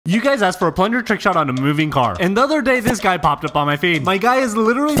You guys asked for a plunger trick shot on a moving car. And the other day, this guy popped up on my feed. My guy is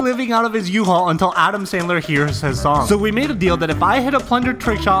literally living out of his U-Haul until Adam Sandler hears his song. So we made a deal that if I hit a plunger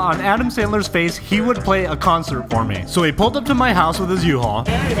trick shot on Adam Sandler's face, he would play a concert for me. So he pulled up to my house with his U-Haul.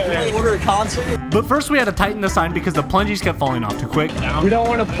 Hey, order a concert? But first we had to tighten the sign because the plungies kept falling off too quick. We don't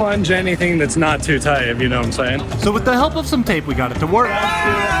want to plunge anything that's not too tight, if you know what I'm saying. So with the help of some tape, we got it to work.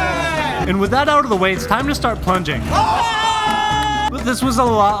 And with that out of the way, it's time to start plunging. This was a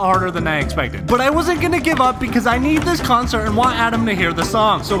lot harder than I expected. But I wasn't gonna give up because I need this concert and want Adam to hear the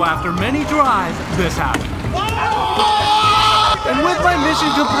song. So after many tries, this happened. And with my mission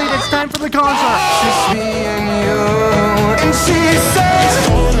complete, it's time for the concert. Just me and you, and she says